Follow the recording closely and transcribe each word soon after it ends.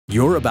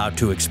You're about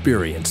to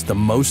experience the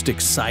most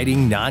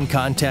exciting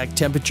non-contact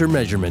temperature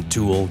measurement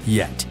tool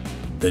yet.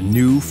 The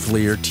new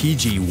FLIR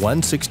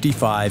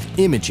TG165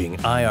 imaging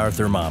IR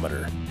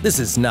thermometer. This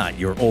is not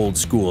your old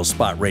school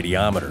spot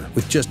radiometer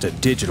with just a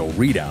digital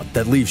readout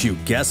that leaves you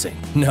guessing.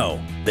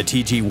 No, the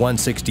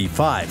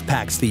TG165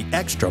 packs the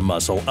extra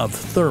muscle of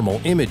thermal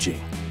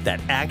imaging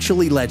that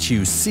actually lets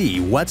you see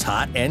what's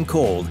hot and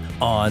cold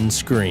on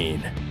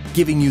screen,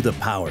 giving you the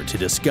power to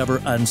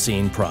discover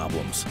unseen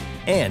problems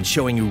and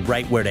showing you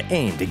right where to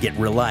aim to get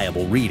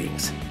reliable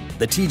readings.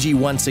 The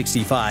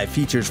TG165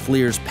 features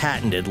FLIR's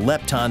patented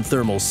Lepton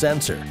thermal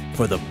sensor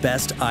for the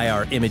best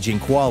IR imaging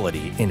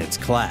quality in its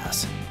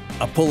class.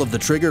 A pull of the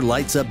trigger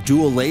lights up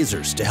dual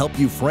lasers to help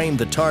you frame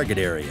the target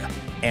area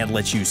and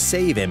lets you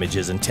save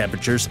images and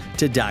temperatures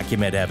to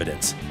document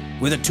evidence.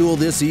 With a tool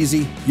this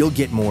easy, you'll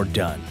get more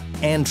done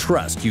and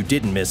trust you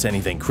didn't miss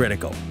anything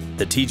critical.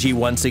 The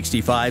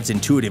TG165's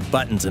intuitive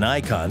buttons and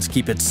icons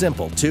keep it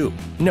simple too.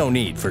 No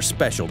need for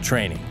special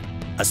training.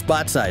 A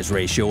spot size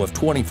ratio of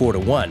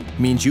 24:1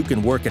 means you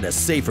can work at a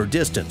safer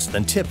distance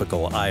than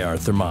typical IR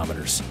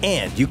thermometers.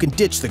 And you can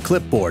ditch the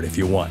clipboard if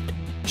you want.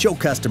 Show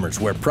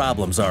customers where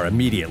problems are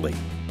immediately,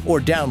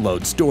 or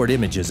download stored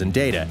images and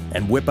data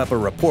and whip up a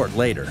report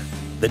later.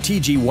 The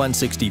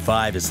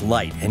TG165 is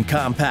light and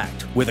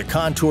compact with a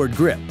contoured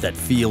grip that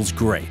feels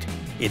great.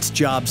 It's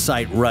job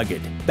site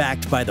rugged,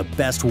 backed by the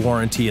best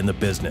warranty in the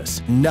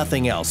business.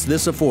 Nothing else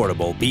this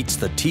affordable beats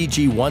the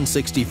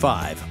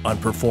TG165 on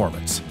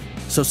performance.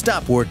 So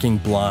stop working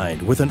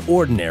blind with an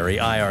ordinary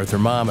IR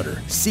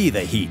thermometer. See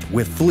the heat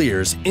with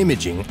FLIR's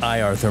imaging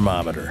IR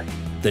thermometer.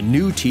 The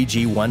new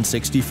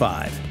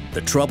TG165,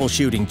 the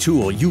troubleshooting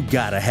tool you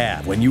gotta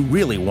have when you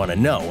really want to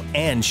know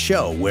and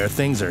show where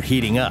things are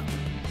heating up.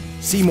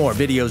 See more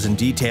videos and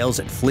details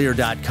at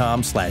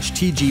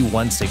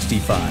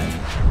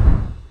FLIR.com/TG165.